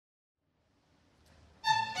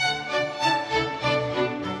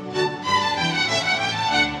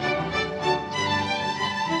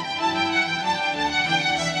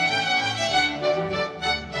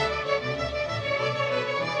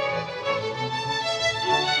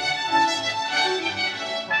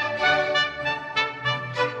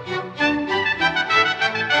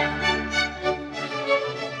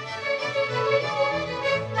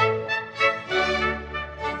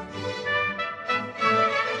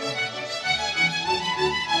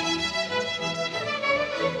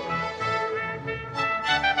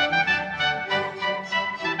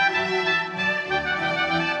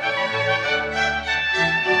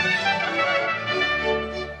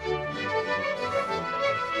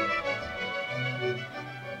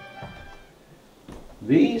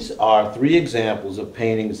These are three examples of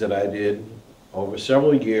paintings that I did over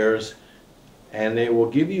several years, and they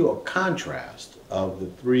will give you a contrast of the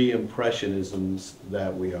three impressionisms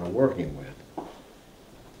that we are working with.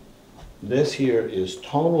 This here is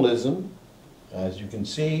tonalism. As you can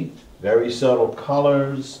see, very subtle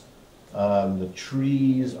colors. The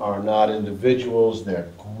trees are not individuals, they're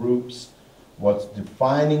groups. What's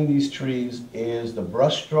defining these trees is the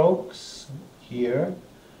brush strokes here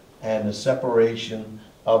and the separation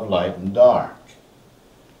of light and dark.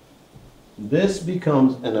 This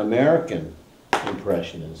becomes an American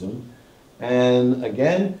impressionism, and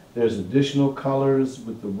again there's additional colors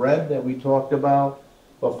with the red that we talked about,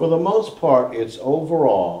 but for the most part it's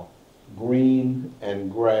overall green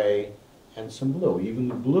and gray and some blue. Even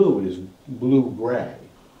the blue is blue-gray.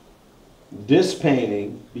 This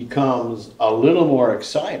painting becomes a little more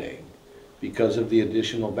exciting because of the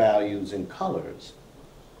additional values in colors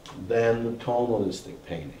than the tonalistic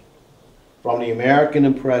painting. From the American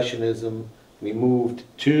Impressionism, we moved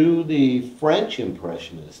to the French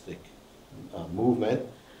Impressionistic movement,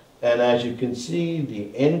 and as you can see,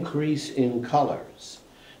 the increase in colors.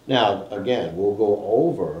 Now, again, we'll go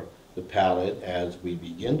over the palette as we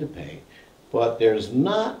begin to paint, but there's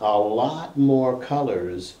not a lot more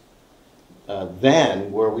colors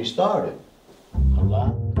than where we started. A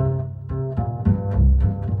lot.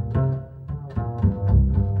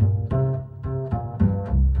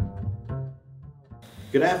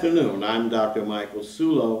 Good afternoon, I'm Dr. Michael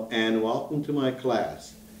Sullo, and welcome to my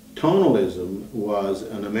class. Tonalism was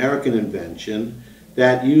an American invention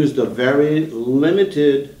that used a very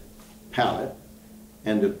limited palette,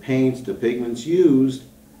 and the paints, the pigments used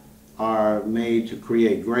are made to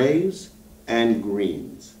create grays and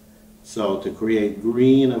greens. So to create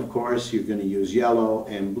green, of course, you're going to use yellow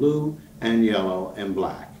and blue and yellow and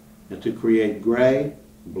black. And to create gray,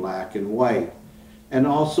 black and white. And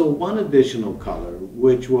also one additional color,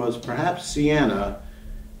 which was perhaps sienna,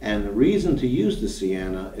 and the reason to use the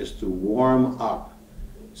sienna is to warm up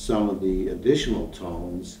some of the additional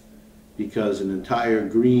tones, because an entire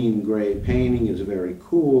green-gray painting is very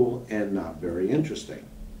cool and not very interesting.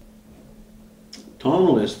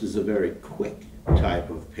 Tonalist is a very quick type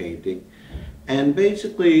of painting, and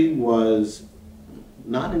basically was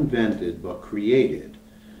not invented but created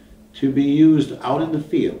to be used out in the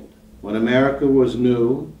field. When America was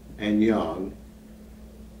new and young,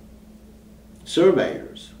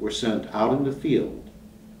 surveyors were sent out in the field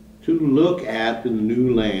to look at the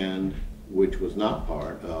new land, which was not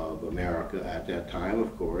part of America at that time,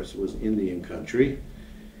 of course, it was Indian country.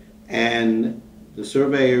 And the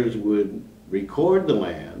surveyors would record the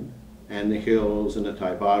land and the hills and the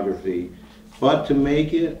typography, but to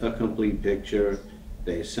make it a complete picture,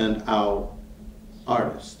 they sent out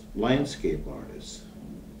artists, landscape artists.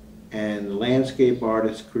 And the landscape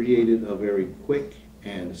artists created a very quick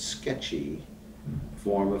and sketchy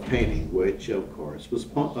form of painting, which of course was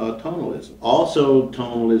tonalism. Also,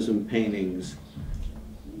 tonalism paintings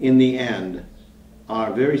in the end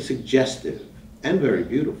are very suggestive and very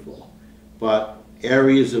beautiful, but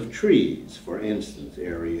areas of trees, for instance,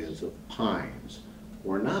 areas of pines,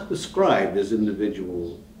 were not described as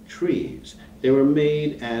individual trees. They were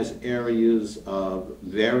made as areas of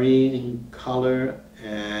varying color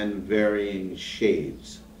and varying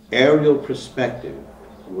shades. Aerial perspective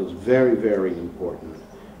was very, very important.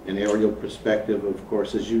 And aerial perspective, of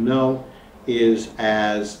course, as you know, is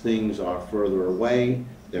as things are further away,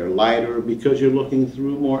 they're lighter because you're looking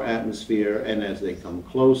through more atmosphere, and as they come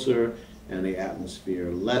closer and the atmosphere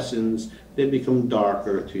lessens, they become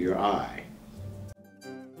darker to your eye.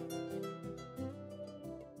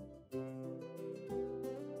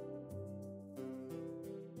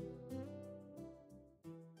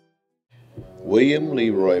 William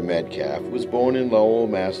Leroy Metcalf was born in Lowell,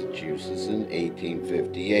 Massachusetts in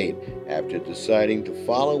 1858. After deciding to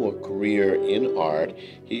follow a career in art,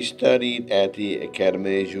 he studied at the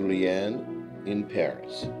Académie Julian in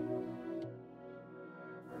Paris.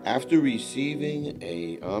 After receiving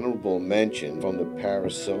an honorable mention from the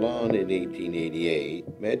Paris Salon in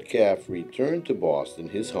 1888, Metcalf returned to Boston,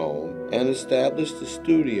 his home, and established a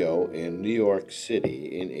studio in New York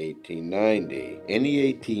City in 1890. In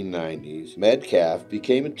the 1890s, Metcalf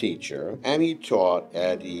became a teacher, and he taught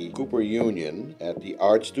at the Cooper Union, at the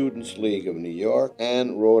Art Students League of New York,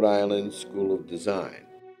 and Rhode Island School of Design.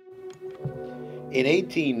 In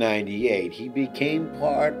 1898, he became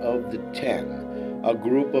part of the 10, a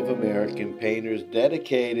group of American painters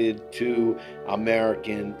dedicated to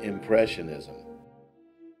American Impressionism.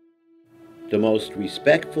 The most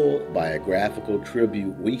respectful biographical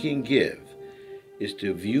tribute we can give is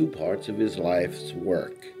to view parts of his life's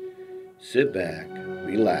work, Sit back,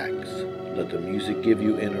 relax, let the music give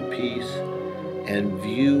you inner peace, and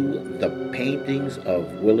view the paintings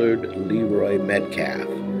of Willard Leroy Metcalf,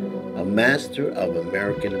 a master of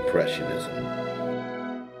American Impressionism.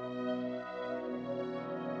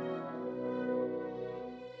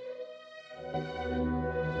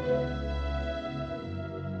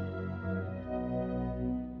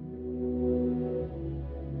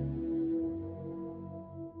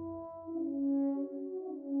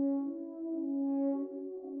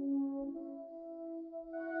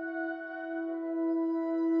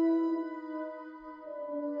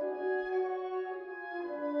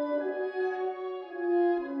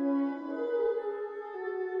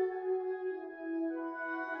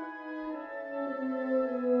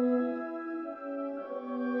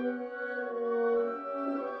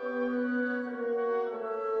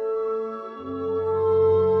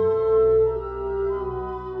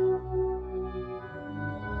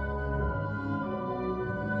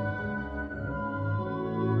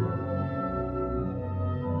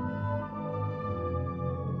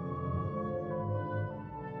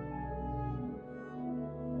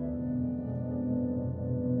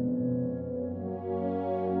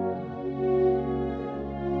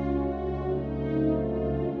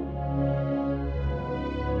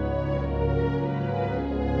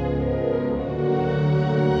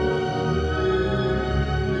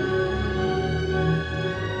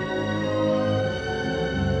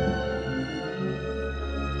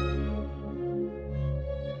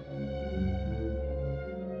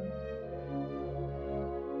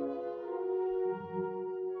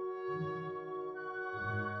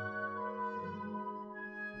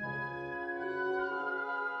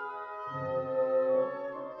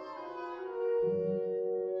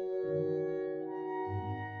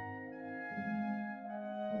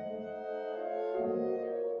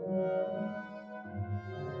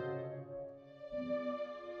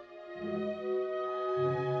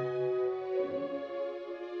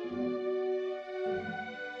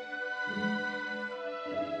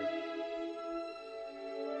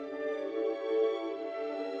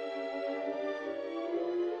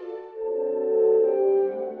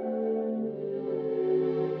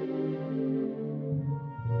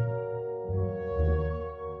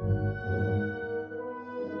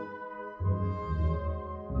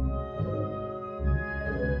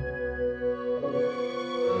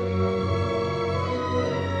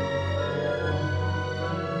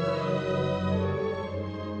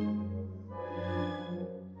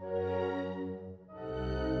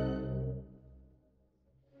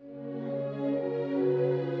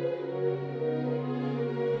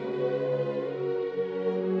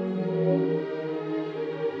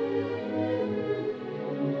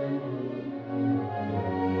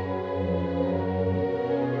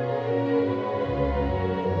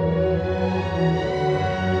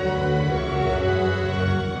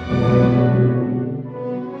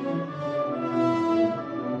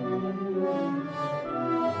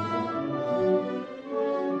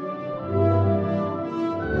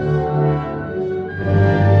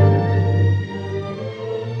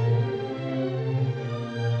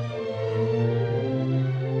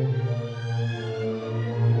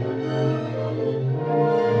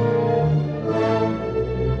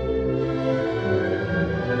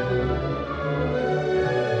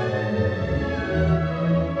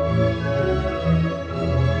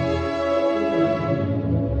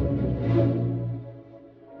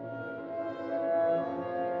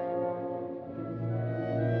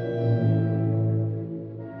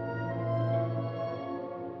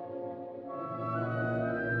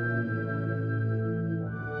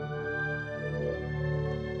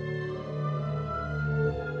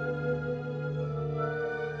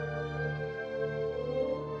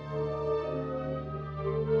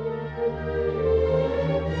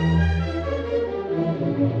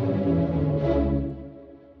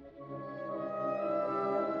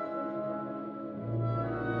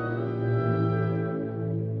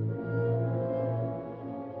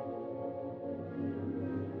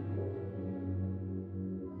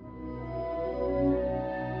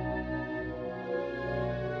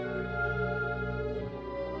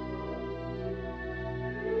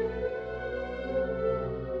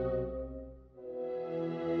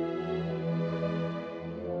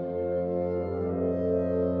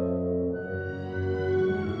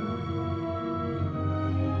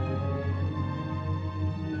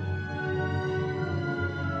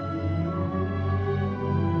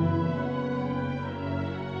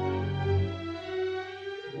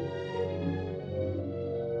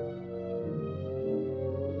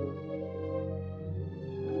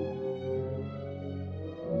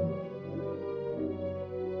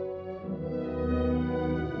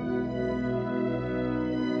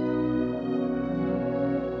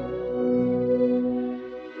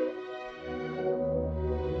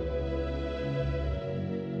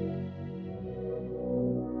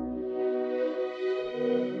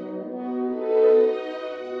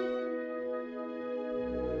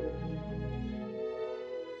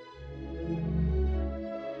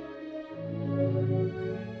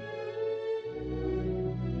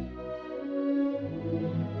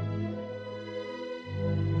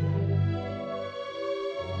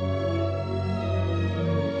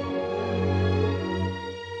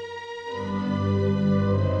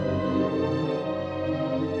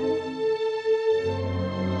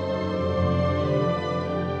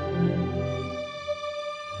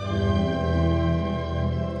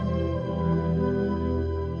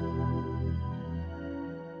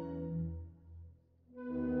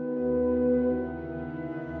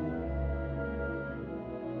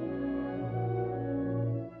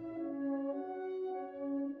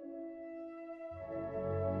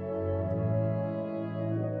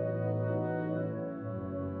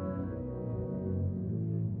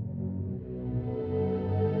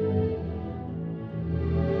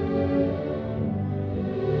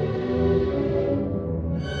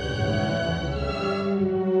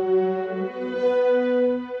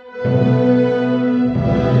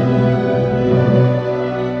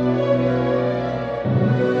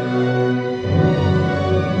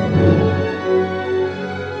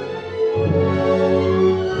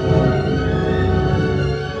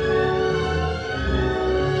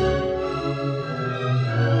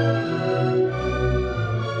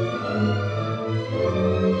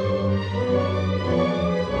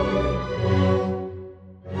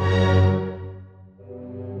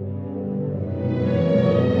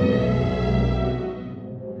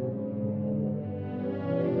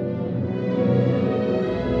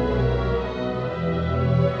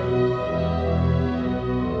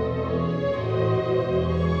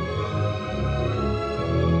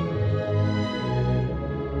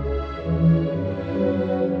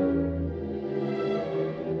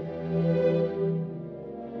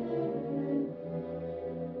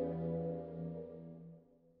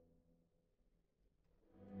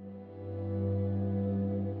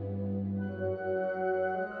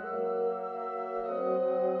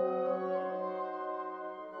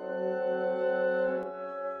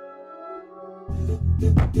 The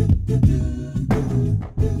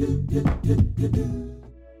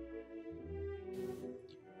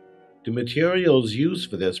materials used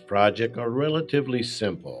for this project are relatively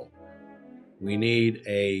simple. We need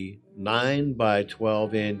a 9 by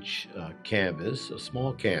 12 inch canvas, a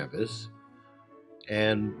small canvas,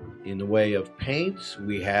 and in the way of paints,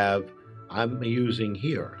 I'm using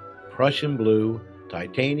here Prussian blue,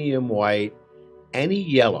 titanium white, any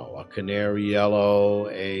yellow, a canary yellow,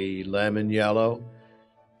 a lemon yellow,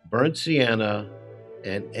 burnt sienna,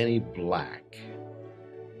 and any black.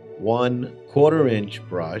 1/4 inch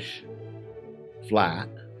brush, flat,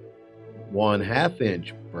 1/2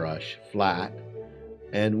 inch brush, flat,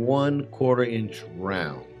 and 1/4 inch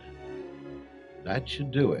round. That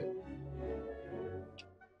should do it.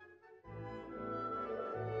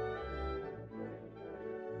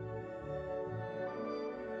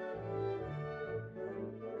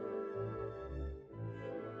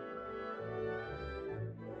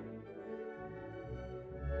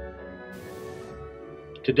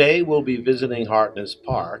 Today we'll be visiting Hartness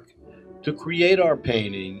Park to create our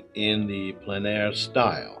painting in the plein air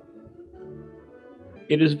style.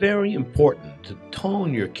 It is very important to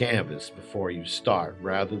tone your canvas before you start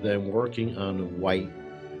rather than working on a white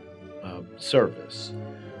surface.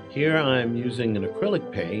 Here I'm using an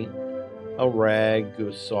acrylic paint, a rag,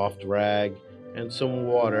 a soft rag, and some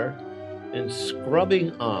water, and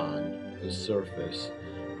scrubbing on the surface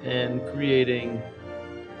and creating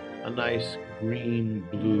a nice green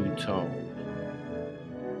blue tone.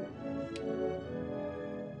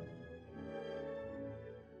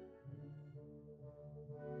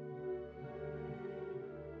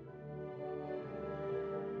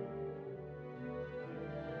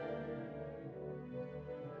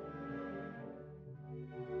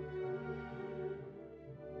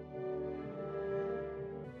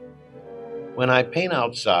 When I paint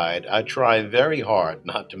outside, I try very hard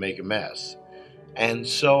not to make a mess. And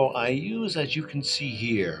so I use, as you can see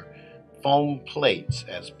here, foam plates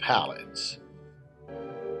as palettes.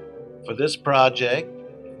 For this project,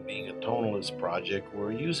 being a tonalist project,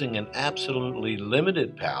 we're using an absolutely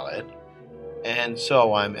limited palette, and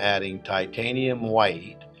so I'm adding titanium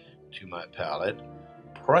white to my palette,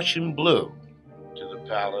 Prussian blue to the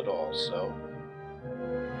palette also,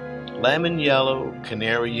 lemon yellow,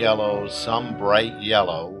 canary yellow, some bright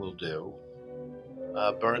yellow will do,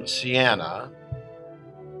 burnt sienna,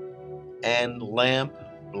 and lamp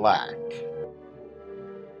black.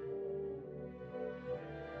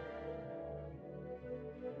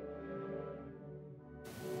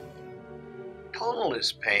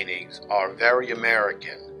 Tonalist paintings are very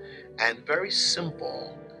American and very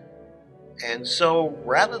simple, and so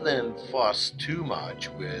rather than fuss too much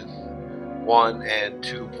with 1 and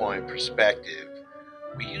 2 point perspective,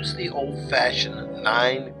 we use the old-fashioned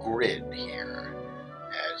 9 grid here.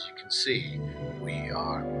 As you can see, we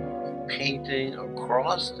are painting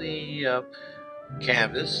across the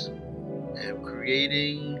canvas and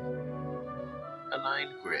creating a 9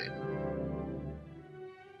 grid.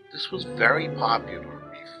 This was very popular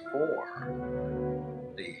before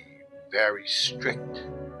the very strict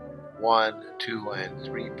 1, 2, and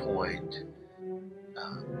 3 point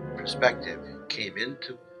perspective came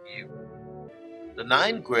into view. The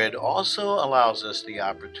 9 grid also allows us the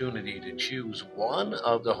opportunity to choose one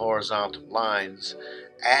of the horizontal lines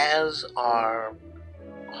as our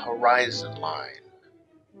horizon line.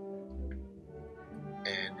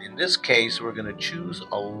 And in this case, we're going to choose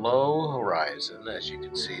a low horizon. As you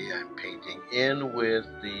can see, I'm painting in with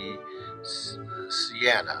the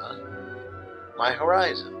sienna, my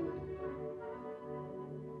horizon.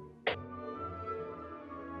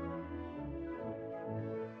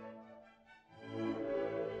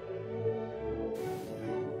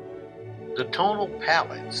 The tonal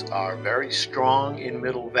palettes are very strong in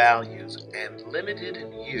middle values and limited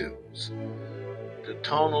in hues. The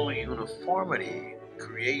tonal uniformity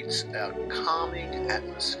creates a calming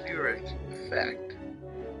atmospheric effect.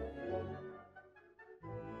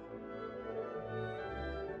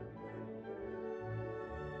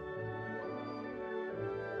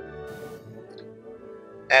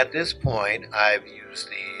 At this point, I've used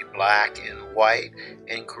the black and white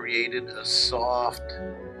and created a soft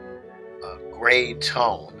gray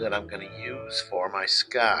tone that I'm going to use for my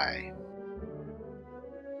sky.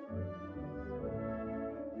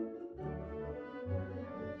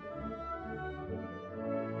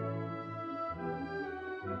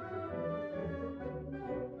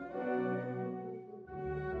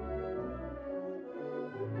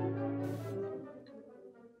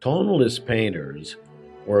 Tonalist painters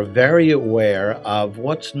were very aware of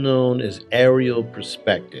what's known as aerial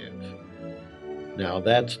perspective. Now,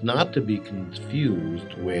 that's not to be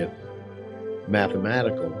confused with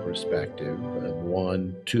mathematical perspective of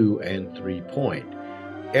 1, 2, and 3 point.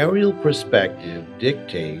 Aerial perspective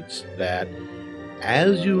dictates that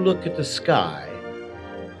as you look at the sky,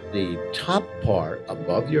 the top part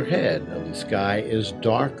above your head of the sky is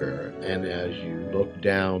darker, and as you look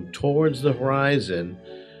down towards the horizon,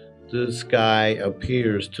 the sky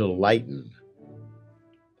appears to lighten.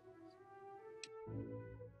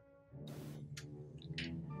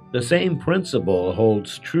 The same principle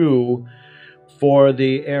holds true for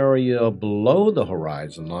the area below the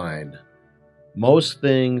horizon line. Most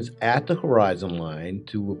things at the horizon line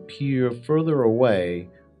to appear further away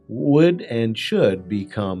would and should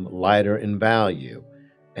become lighter in value.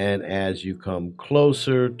 And as you come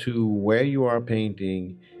closer to where you are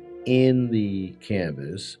painting in the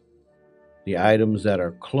canvas, the items that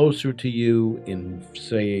are closer to you in,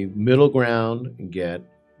 say, middle ground get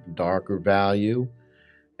darker value.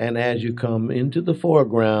 And as you come into the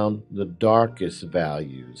foreground, the darkest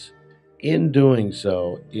values. In doing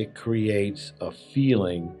so, it creates a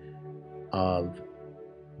feeling of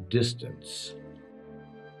distance.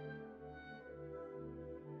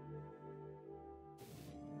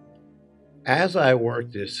 As I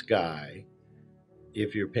work this sky,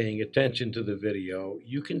 if you're paying attention to the video,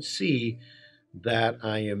 you can see that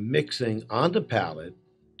I am mixing on the palette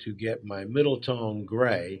to get my middle tone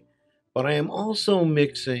gray, but I am also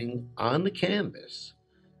mixing on the canvas.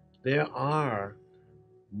 There are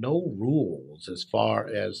no rules as far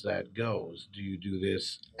as that goes. Do you do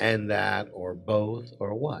this and that, or both,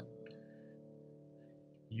 or what?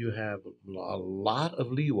 You have a lot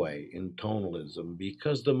of leeway in tonalism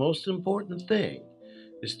because the most important thing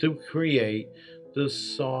is to create the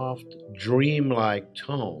soft, dreamlike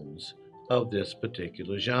tones of this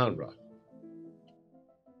particular genre.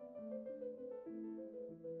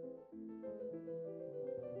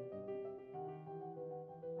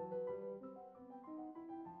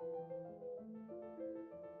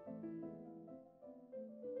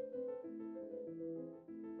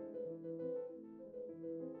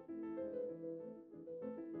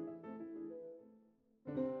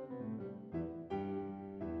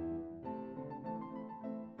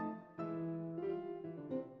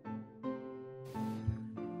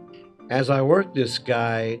 As I work this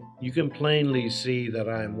sky, you can plainly see that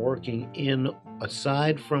I'm working in,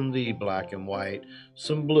 aside from the black and white,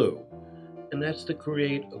 some blue. And that's to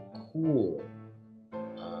create a cool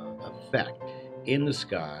effect in the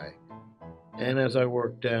sky. And as I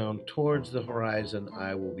work down towards the horizon,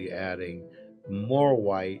 I will be adding more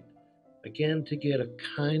white, again to get a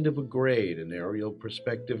kind of a grade, an aerial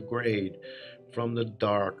perspective grade from the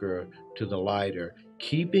darker to the lighter,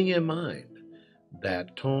 keeping in mind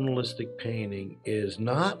that tonalistic painting is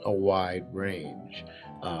not a wide range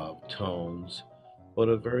of tones, but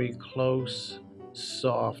a very close,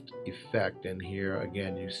 soft effect. And here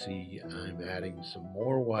again, you see I'm adding some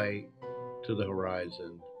more white to the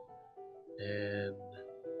horizon and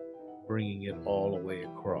bringing it all the way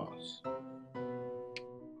across.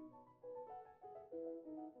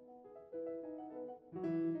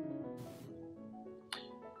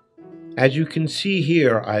 As you can see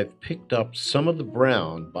here, I've picked up some of the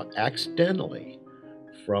brown, but accidentally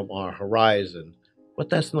from our horizon, but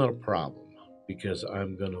that's not a problem because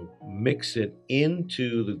I'm going to mix it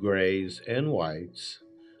into the grays and whites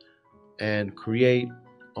and create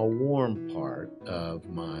a warm part of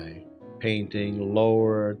my painting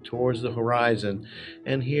lower towards the horizon.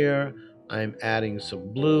 And here I'm adding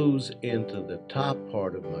some blues into the top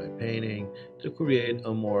part of my painting to create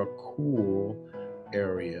a more cool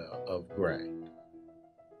area of gray.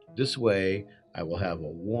 This way, I will have a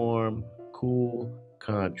warm, cool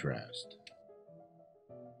contrast.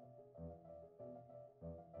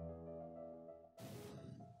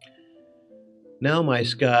 Now my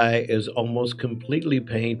sky is almost completely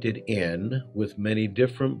painted in with many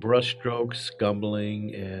different brush strokes,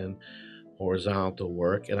 scumbling, and horizontal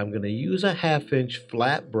work. And I'm going to use a 1/2 inch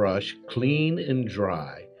flat brush, clean and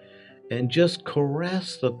dry, and just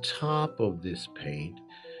caress the top of this paint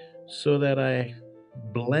so that I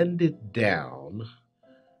blend it down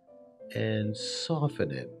and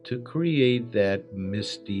soften it to create that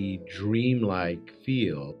misty, dreamlike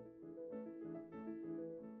feel.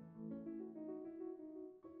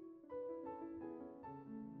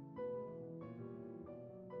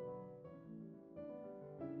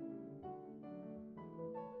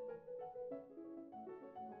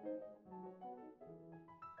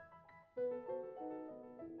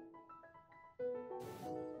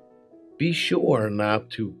 Be sure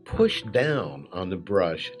not to push down on the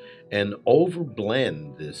brush and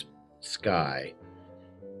overblend this sky.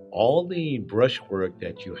 all the brushwork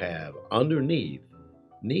that you have underneath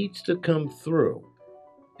needs to come through,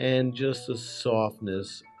 and just a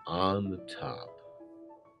softness on the top.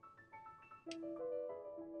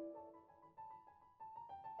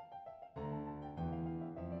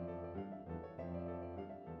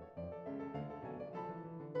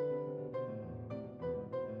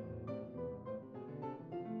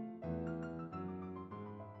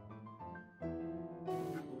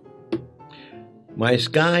 My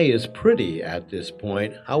sky is pretty at this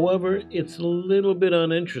point, however, it's a little bit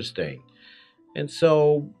uninteresting. And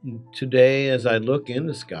so today, as I look in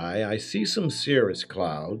the sky, I see some cirrus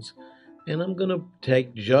clouds, and I'm going to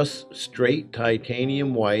take just straight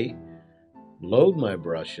titanium white, load my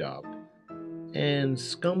brush up, and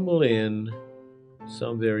scumble in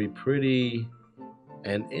some very pretty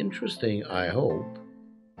and interesting, I hope,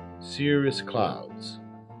 cirrus clouds.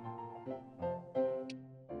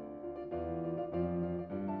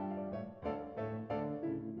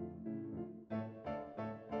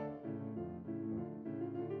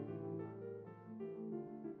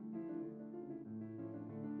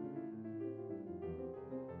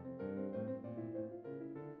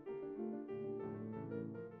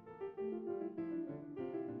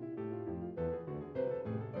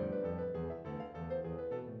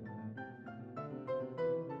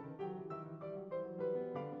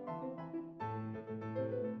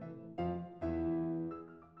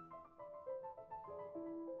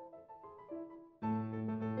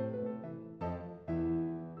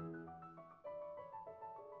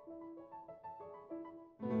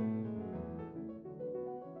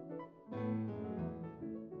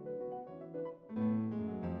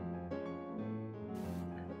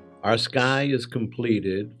 Our sky is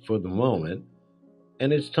completed for the moment,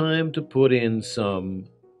 and it's time to put in some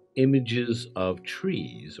images of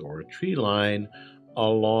trees or a tree line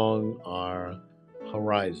along our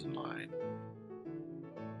horizon line.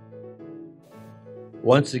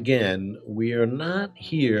 Once again, we are not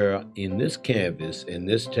here in this canvas, in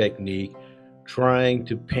this technique, trying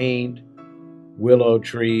to paint willow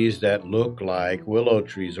trees that look like willow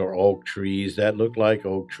trees or oak trees that look like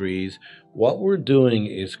oak trees. What we're doing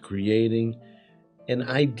is creating an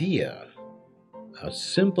idea, a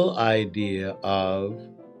simple idea of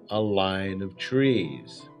a line of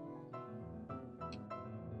trees.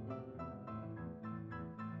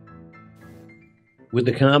 With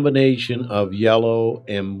the combination of yellow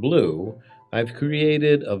and blue, I've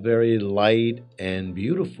created a very light and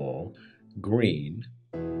beautiful green,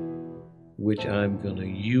 which I'm going to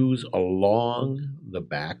use along the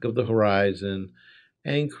back of the horizon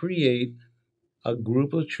and create a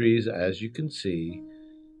group of trees, as you can see,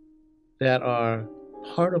 that are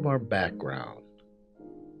part of our background.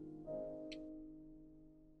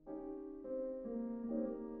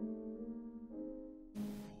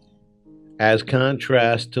 As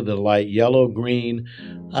contrast to the light yellow green,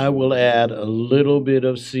 I will add a little bit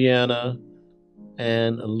of sienna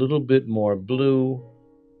and a little bit more blue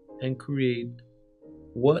and create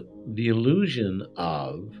what the illusion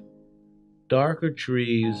of darker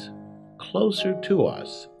trees closer to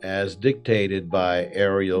us as dictated by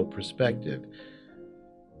aerial perspective.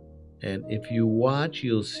 And if you watch,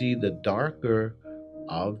 you'll see the darker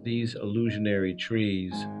of these illusionary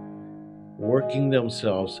trees working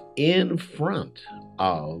themselves in front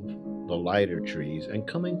of the lighter trees and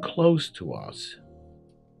coming close to us.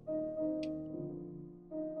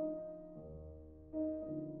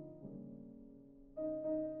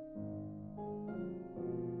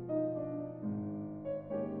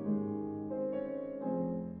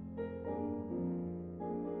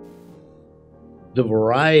 The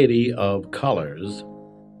variety of colors,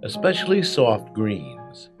 especially soft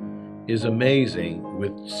greens, is amazing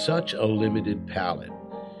with such a limited palette,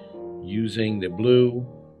 using the blue,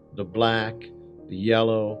 the black, the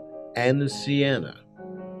yellow, and the sienna.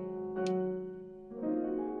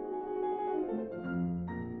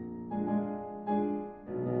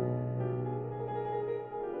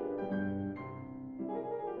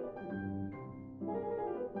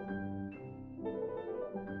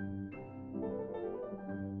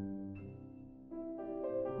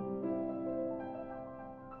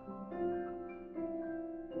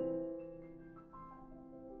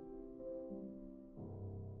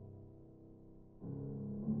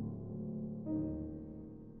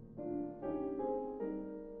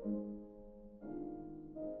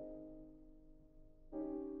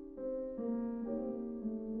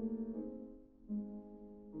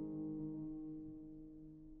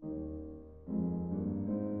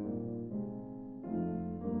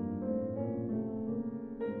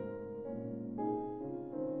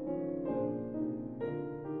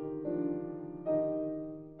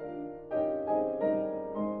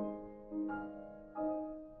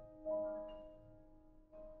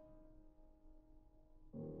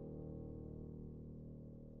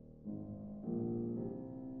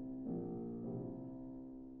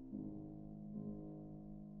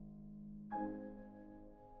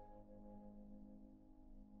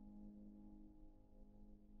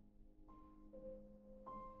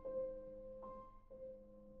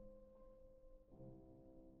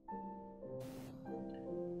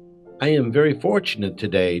 I am very fortunate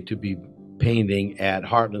today to be painting at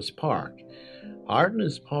Hartness Park.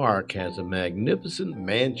 Hartness Park has a magnificent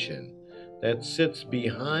mansion that sits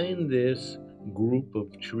behind this group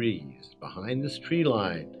of trees, behind this tree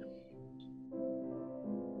line.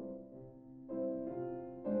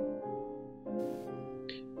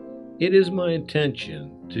 It is my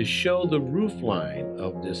intention to show the roof line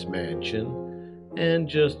of this mansion and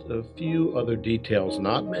just a few other details,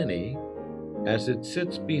 not many, as it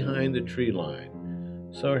sits behind the tree line.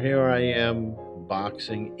 So here I am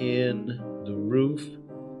boxing in the roof,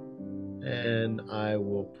 and I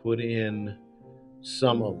will put in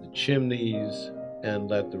some of the chimneys and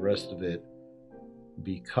let the rest of it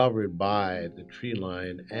be covered by the tree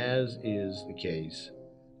line, as is the case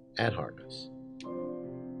at Harkness.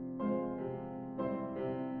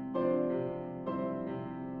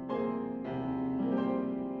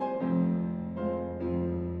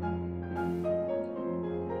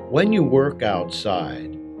 When you work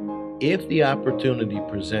outside, if the opportunity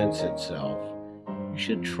presents itself, you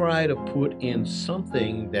should try to put in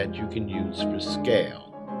something that you can use for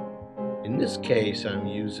scale. In this case, I'm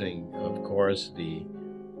using, of course, the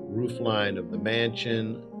roof line of the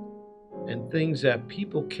mansion and things that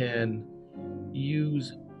people can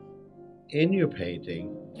use in your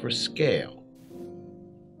painting for scale.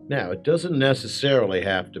 Now, it doesn't necessarily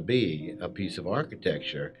have to be a piece of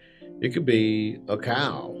architecture. It could be a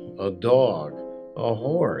cow, a dog, a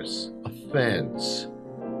horse, a fence.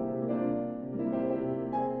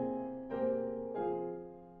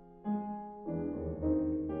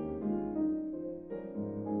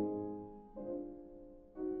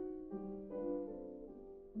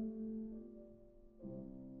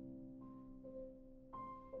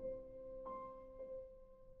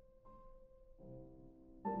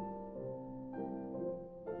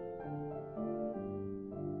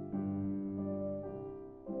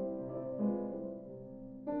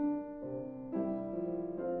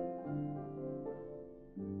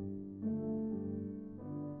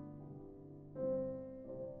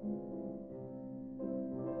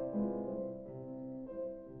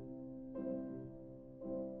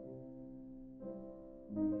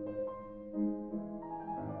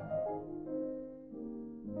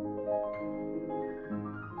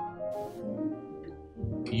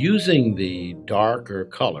 Using the darker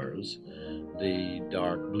colors, the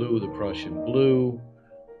dark blue, the Prussian blue,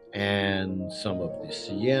 and some of the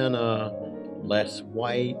sienna, less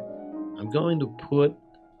white, I'm going to put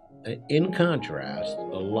in contrast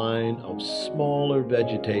a line of smaller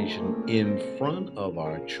vegetation in front of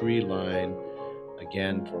our tree line,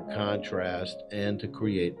 again for contrast and to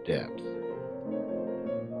create depth.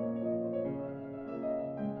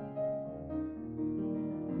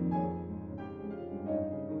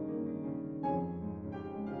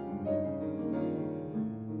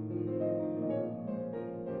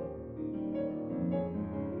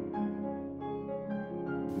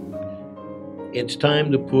 It's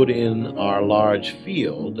time to put in our large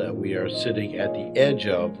field that we are sitting at the edge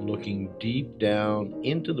of, looking deep down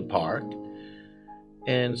into the park.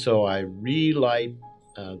 And so I relight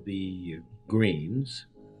the greens,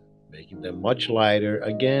 making them much lighter.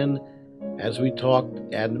 Again, as we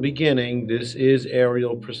talked at the beginning, this is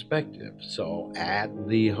aerial perspective. So at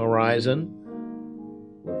the horizon,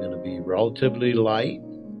 we're going to be relatively light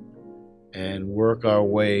and work our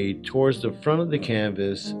way towards the front of the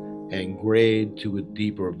canvas and grade to a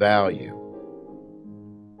deeper value.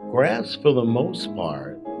 Grass, for the most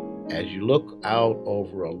part, as you look out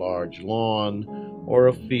over a large lawn or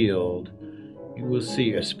a field, you will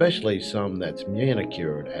see, especially some that's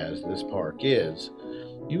manicured as this park is,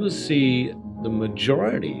 you will see the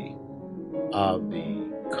majority of the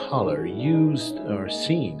color used or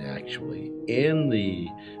seen actually in the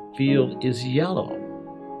field is yellow.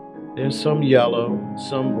 There's some yellow,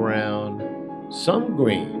 some brown, some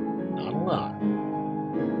green, not a lot.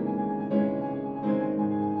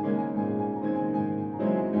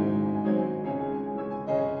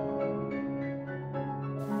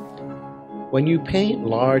 When you paint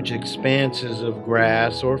large expanses of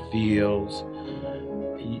grass or fields,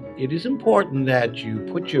 it is important that you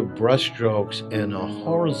put your brushstrokes in a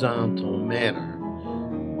horizontal manner.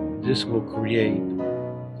 This will create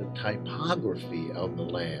the typography of the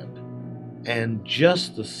land, and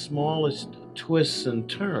just the smallest twists and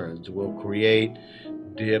turns will create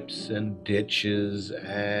dips and ditches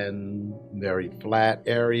and very flat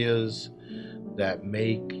areas that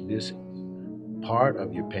make this part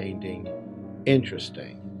of your painting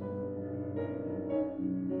interesting.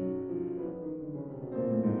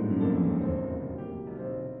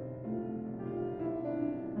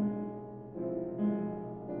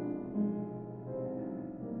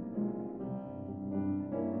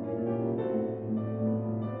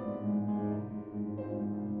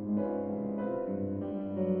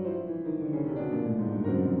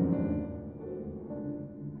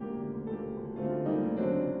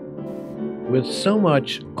 With so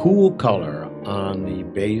much cool color on the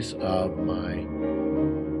base of my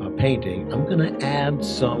painting, I'm going to add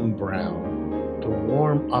some brown to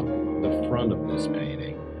warm up the front of this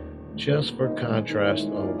painting, just for contrast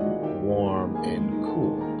of warm and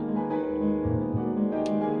cool.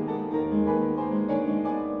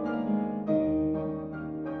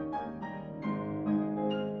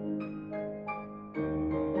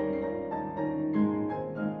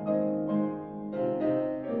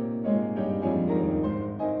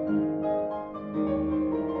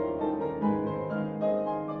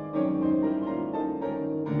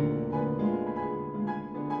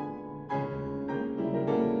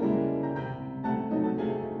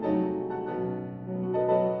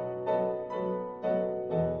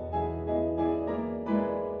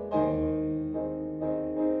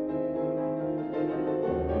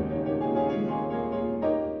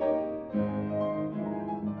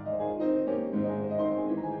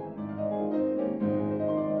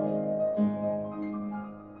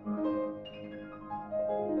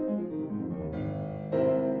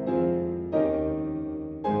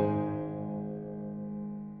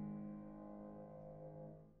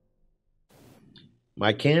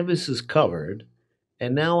 My canvas is covered,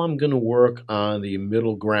 and now I'm going to work on the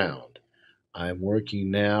middle ground. I'm working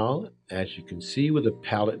now, as you can see, with a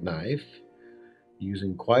palette knife,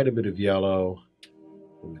 using quite a bit of yellow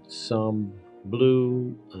with some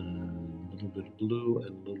blue, a little bit of blue,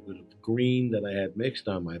 and a little bit of green that I had mixed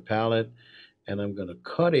on my palette. And I'm going to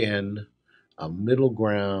cut in a middle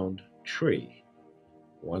ground tree.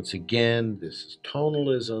 Once again, this is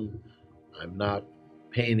tonalism. I'm not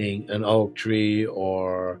painting an oak tree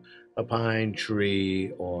or a pine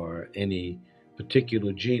tree or any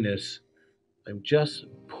particular genus. I'm just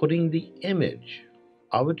putting the image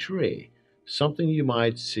of a tree, something you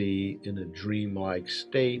might see in a dreamlike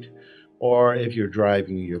state, or if you're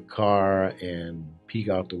driving your car and peek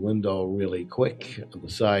out the window really quick, the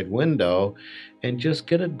side window, and just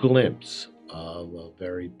get a glimpse of a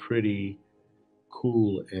very pretty,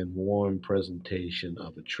 cool, and warm presentation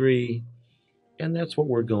of a tree. And that's what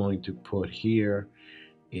we're going to put here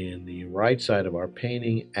in the right side of our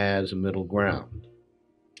painting as a middle ground.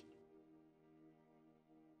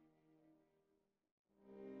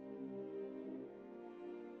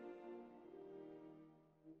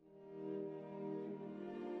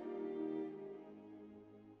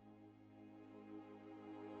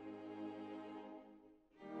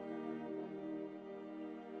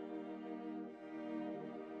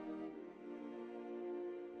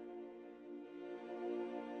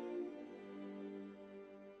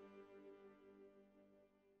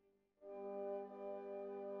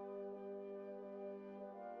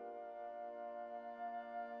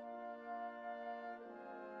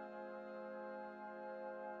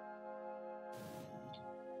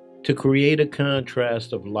 To create a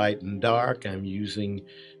contrast of light and dark, I'm using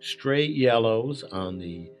straight yellows on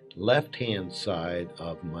the left hand side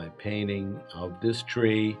of my painting of this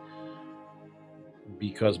tree,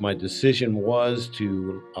 because my decision was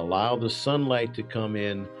to allow the sunlight to come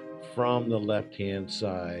in from the left hand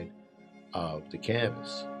side of the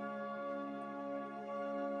canvas.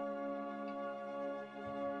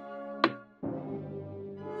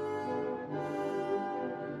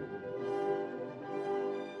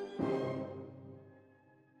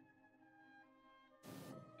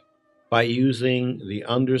 By using the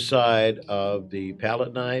underside of the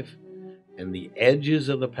palette knife and the edges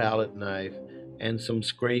of the palette knife and some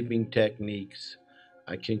scraping techniques,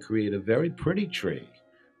 I can create a very pretty tree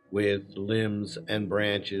with limbs and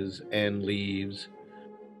branches and leaves.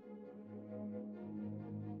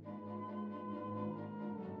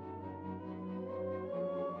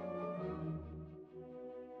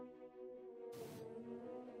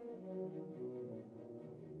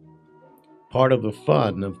 Part of the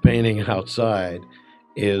fun of painting outside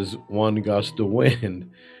is one gust of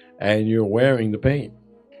wind and you're wearing the paint.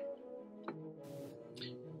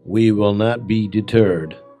 We will not be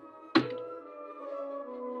deterred.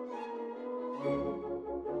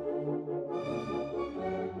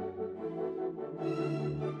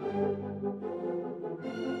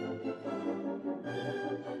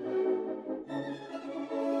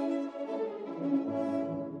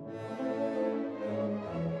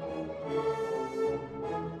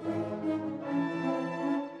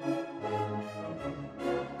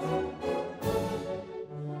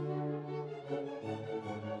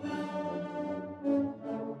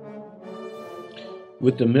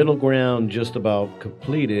 With the middle ground just about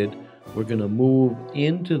completed, we're going to move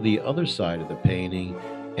into the other side of the painting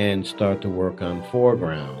and start to work on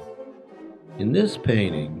foreground. In this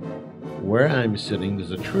painting, where I'm sitting, there's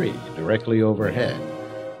a tree directly overhead.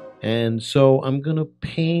 And so I'm going to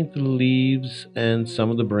paint the leaves and some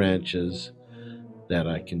of the branches that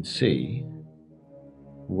I can see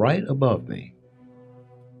right above me.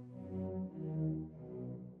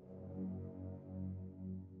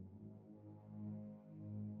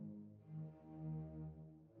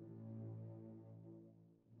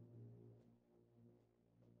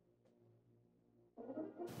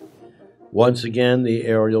 Once again, the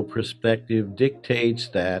aerial perspective dictates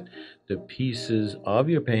that the pieces of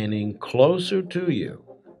your painting closer to you,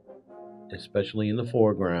 especially in the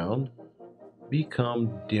foreground,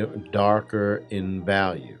 become darker in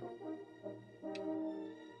value.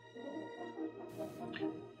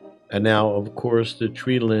 And now, of course, the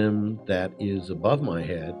tree limb that is above my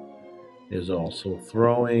head is also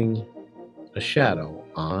throwing a shadow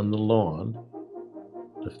on the lawn,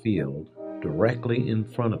 the field, directly in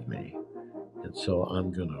front of me. And so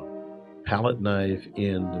I'm going to palette knife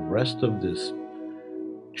in the rest of this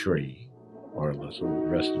tree, or the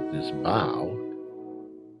rest of this bough,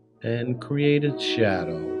 and create its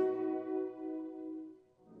shadow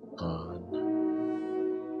on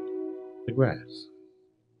the grass.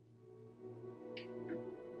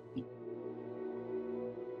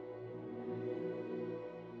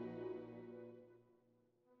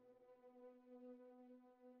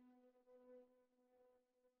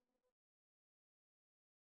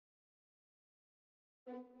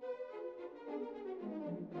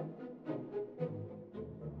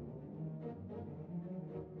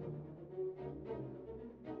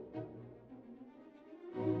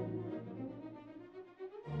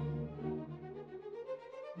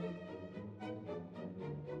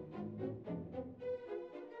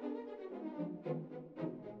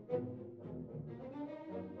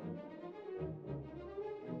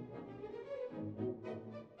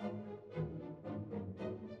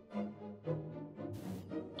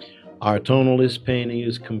 Our tonalist painting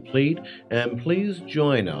is complete, and please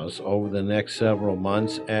join us over the next several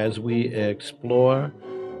months as we explore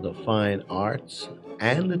the fine arts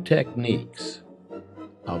and the techniques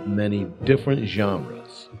of many different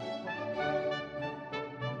genres.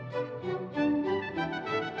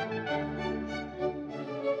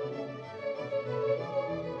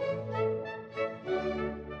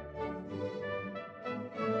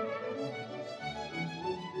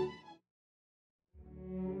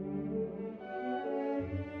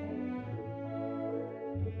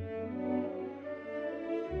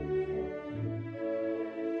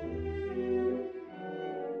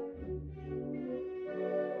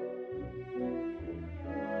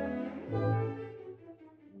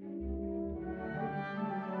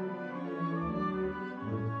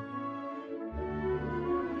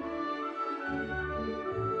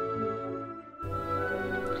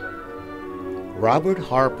 Robert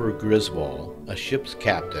Harper Griswold, a ship's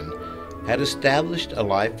captain, had established a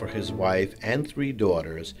life for his wife and 3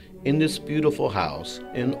 daughters in this beautiful house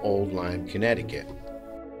in Old Lyme, Connecticut.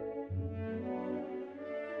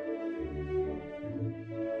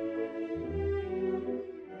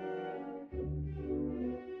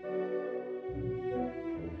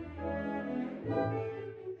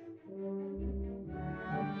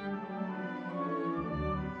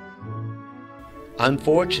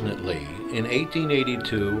 Unfortunately, in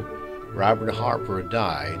 1882, Robert Harper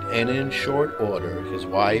died, and in short order, his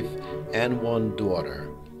wife and 1 daughter,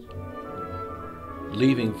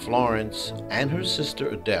 leaving Florence and her sister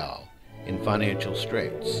Adele in financial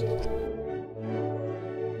straits.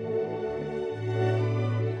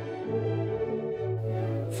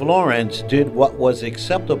 Florence did what was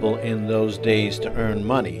acceptable in those days to earn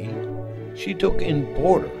money. She took in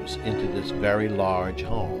boarders into this very large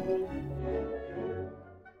home.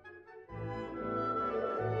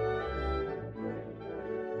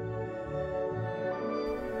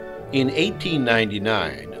 In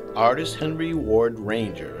 1899, artist Henry Ward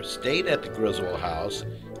Ranger stayed at the Griswold house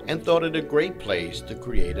and thought it a great place to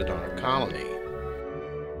create an art colony.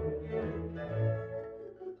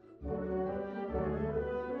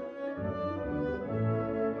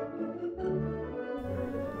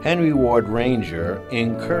 Henry Ward Ranger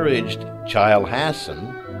encouraged Child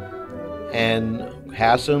Hassan, and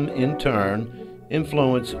Hassan in turn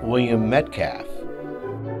influenced William Metcalf.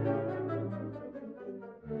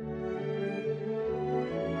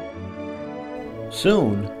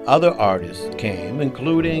 Soon, other artists came,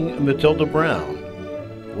 including Matilda Brown,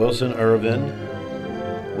 Wilson Irvin,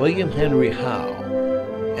 William Henry Howe,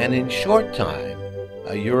 and in short time,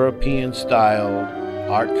 a European-style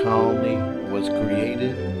art colony was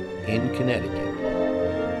created in Connecticut.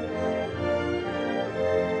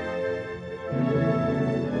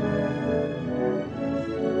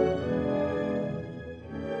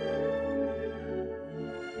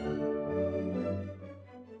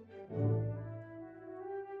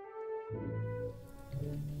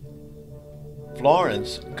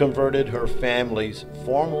 Florence converted her family's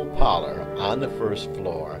formal parlor on the first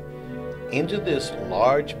floor into this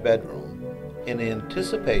large bedroom in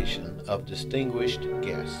anticipation of distinguished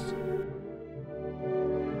guests.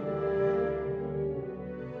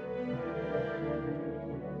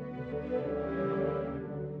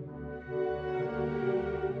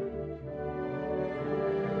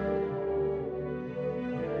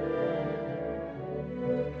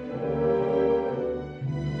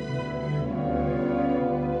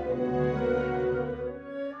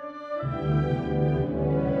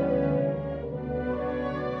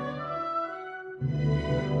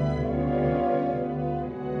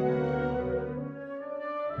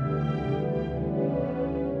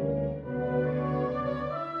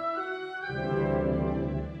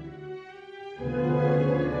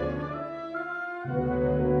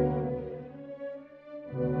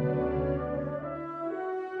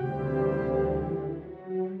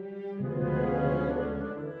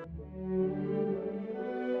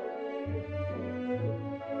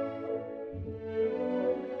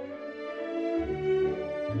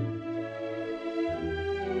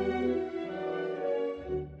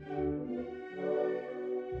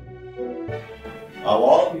 Of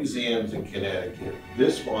all museums in Connecticut,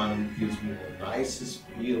 this one gives me the nicest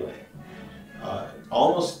feeling.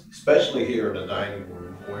 Almost, especially here in the dining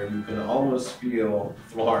room, where you can almost feel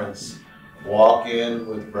Florence walk in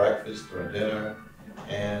with breakfast or dinner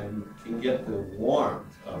and can get the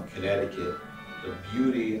warmth of Connecticut, the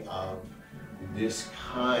beauty of this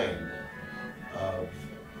kind of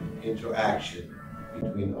interaction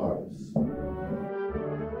between artists.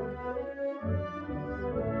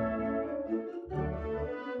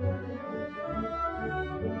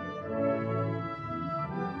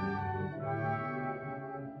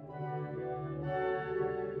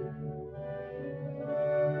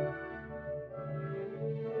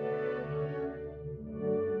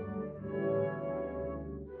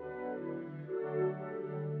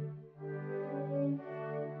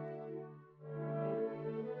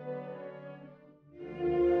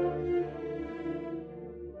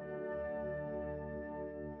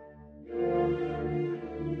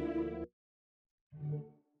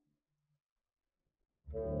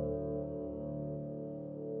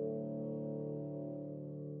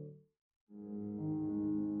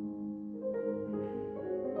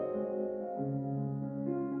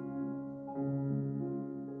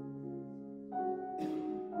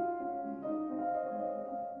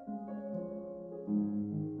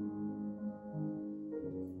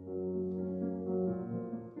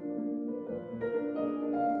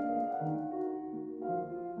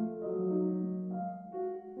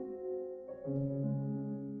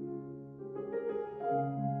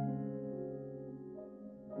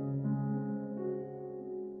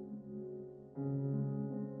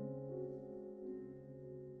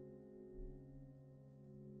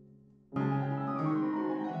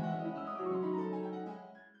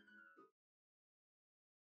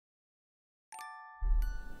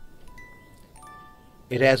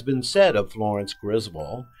 It has been said of Florence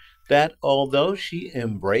Griswold that although she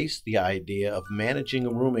embraced the idea of managing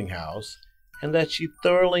a rooming house and that she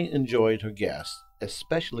thoroughly enjoyed her guests,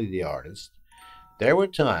 especially the artists, there were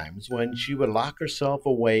times when she would lock herself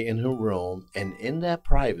away in her room and in that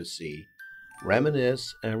privacy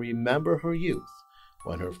reminisce and remember her youth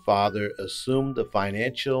when her father assumed the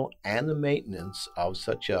financial and the maintenance of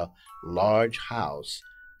such a large house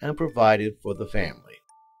and provided for the family.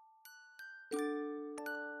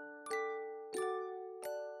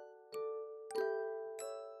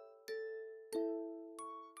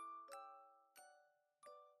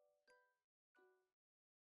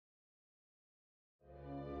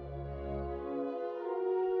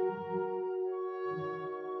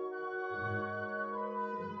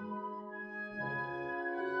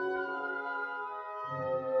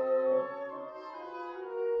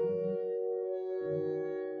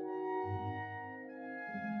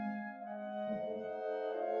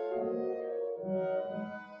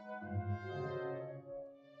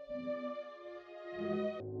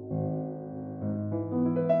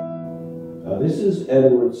 This is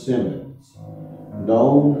Edward Simmons,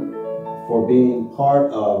 known for being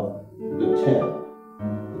part of the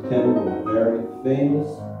Ten. The Ten were very famous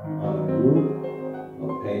group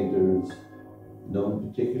of painters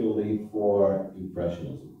known particularly for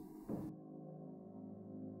Impressionism.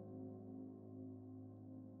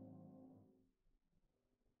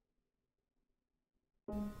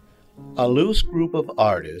 A loose group of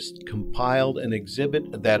artists compiled an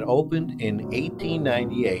exhibit that opened in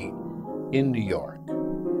 1898 in New York.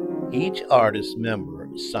 Each artist member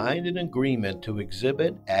signed an agreement to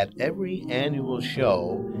exhibit at every annual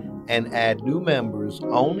show and add new members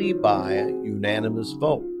only by a unanimous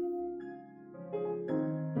vote.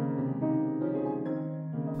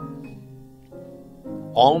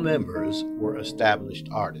 All members were established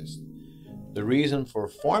artists. The reason for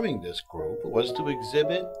forming this group was to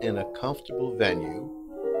exhibit in a comfortable venue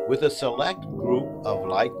with a select group of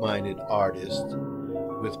like-minded artists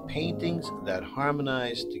with paintings that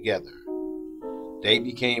harmonized together. They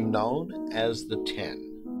became known as the Ten.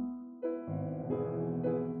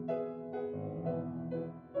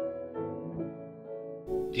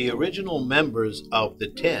 The original members of the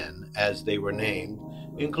Ten, as they were named,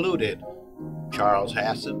 included Charles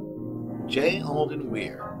Hassan, J. Alden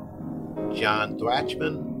Weir, John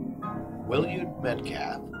Thwachman, Willard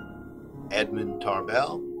Metcalf, Edmund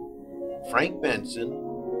Tarbell, Frank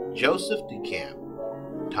Benson, Joseph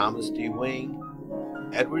DeCamp, Thomas D. Wing,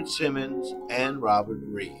 Edward Simmons, and Robert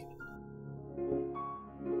Reed.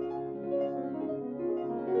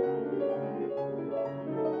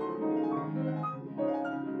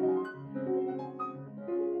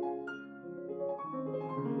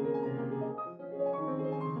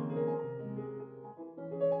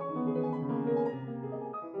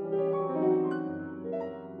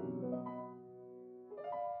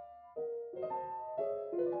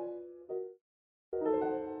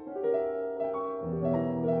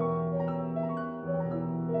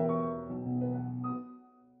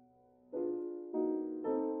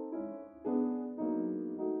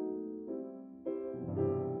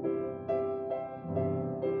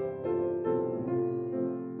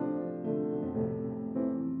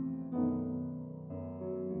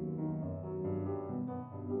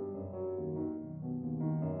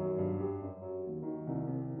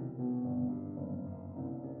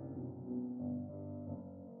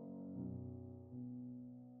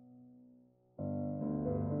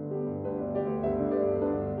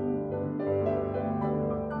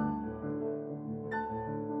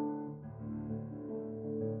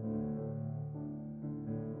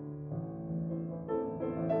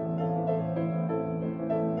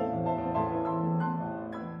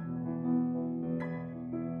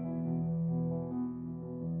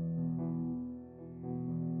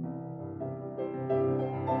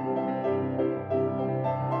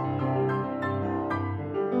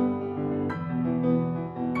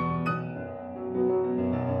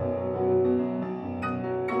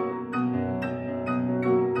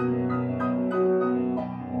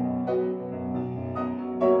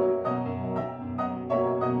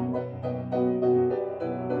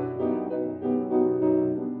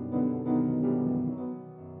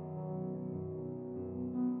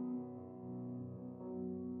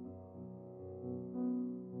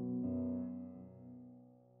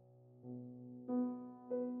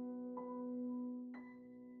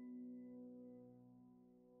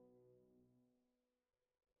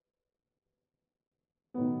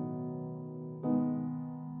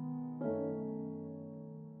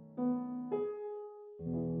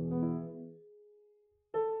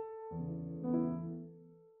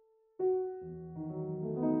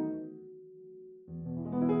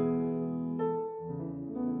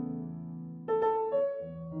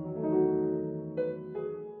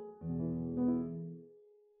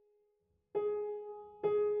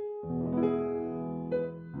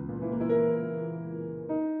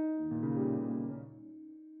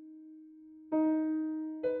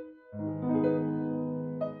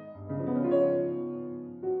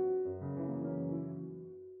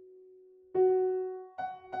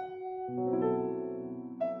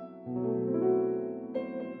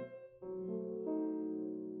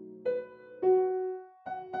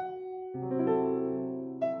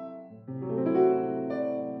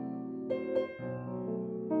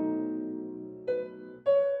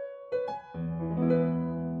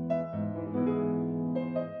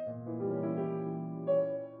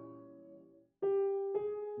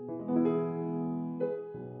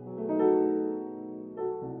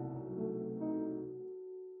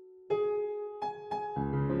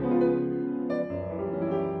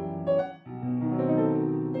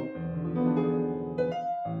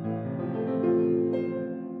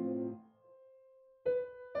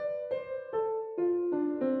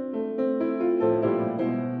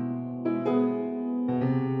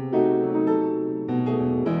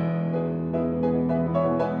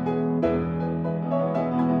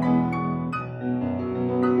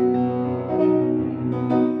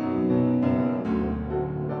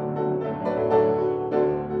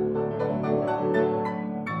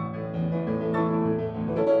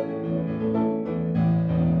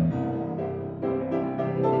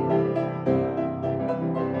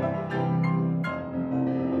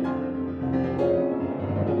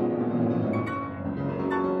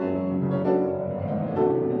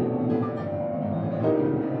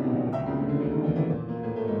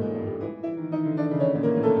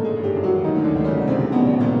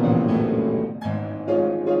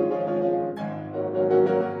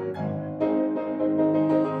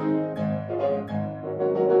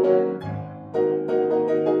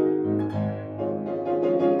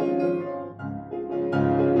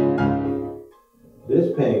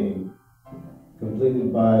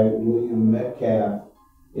 completed by William Metcalf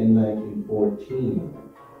in 1914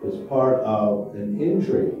 as part of an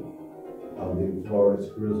entry of the Florence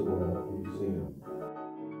Griswold Museum.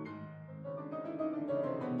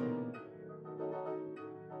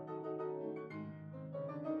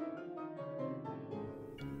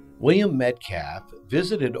 William Metcalf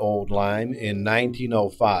visited Old Lyme in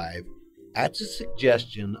 1905 at the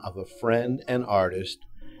suggestion of a friend and artist,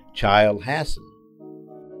 Childe Hassam.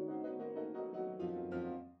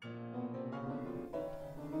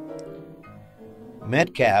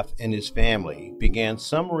 Metcalf and his family began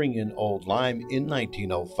summering in Old Lyme in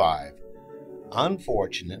 1905.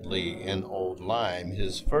 Unfortunately, in Old Lyme,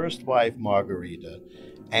 his first wife Margarita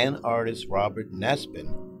and artist Robert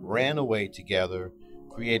Nespin ran away together,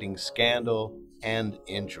 creating scandal and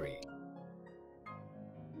intrigue.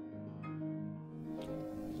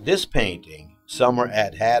 This painting, Summer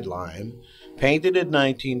at Hadlyme, painted in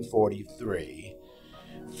 1943,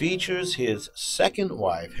 features his second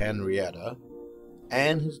wife Henrietta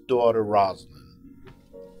and his daughter Rosalind.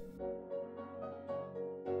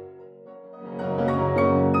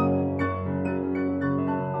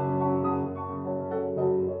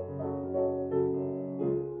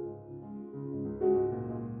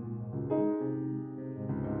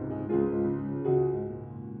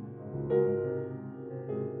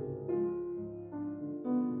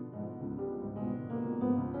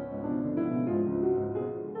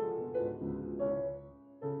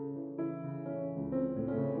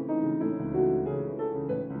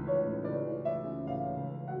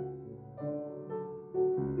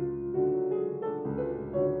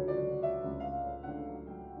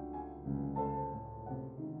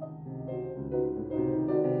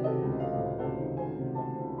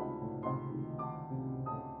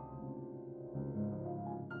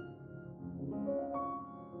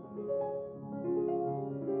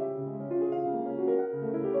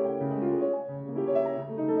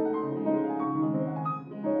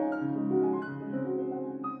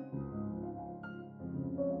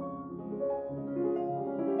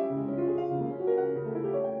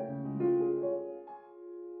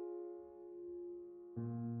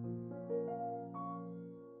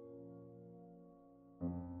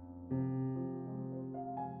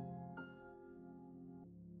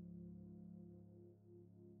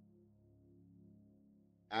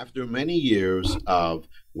 After many years of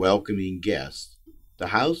welcoming guests, the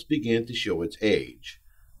house began to show its age.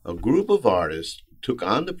 A group of artists took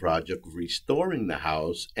on the project of restoring the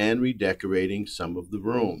house and redecorating some of the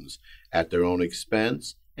rooms at their own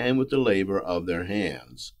expense and with the labor of their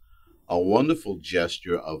hands. A wonderful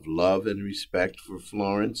gesture of love and respect for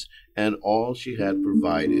Florence and all she had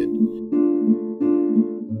provided.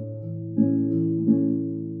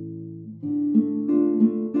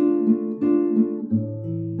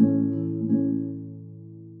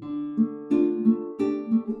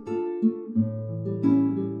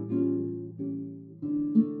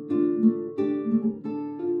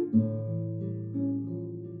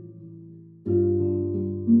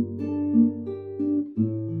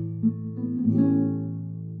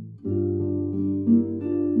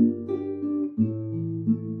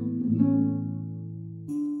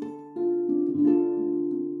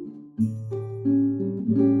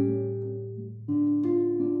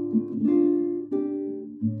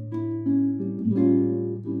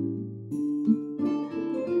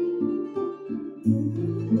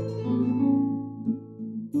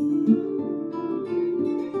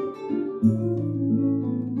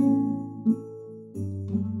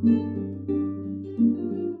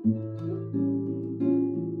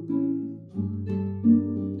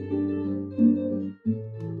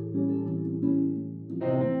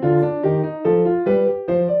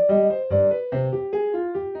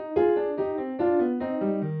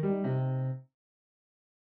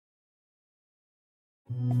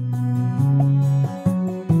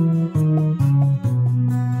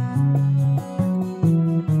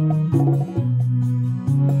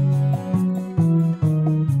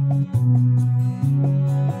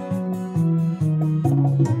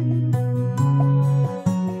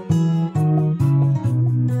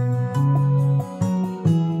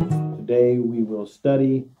 Today we will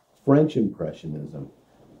study French Impressionism,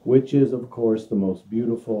 which is, of course, the most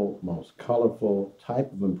beautiful, most colorful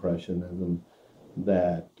type of Impressionism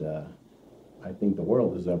that I think the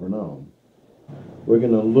world has ever known. We're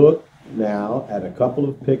going to look now at a couple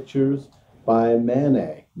of pictures by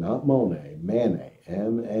Manet, not Monet, Manet,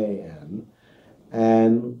 M-A-N,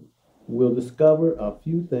 and we'll discover a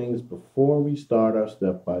few things before we start our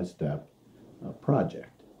step-by-step project.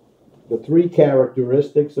 The three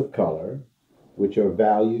characteristics of color, which are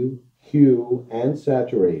value, hue, and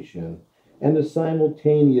saturation, and the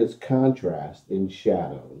simultaneous contrast in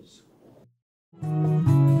shadows.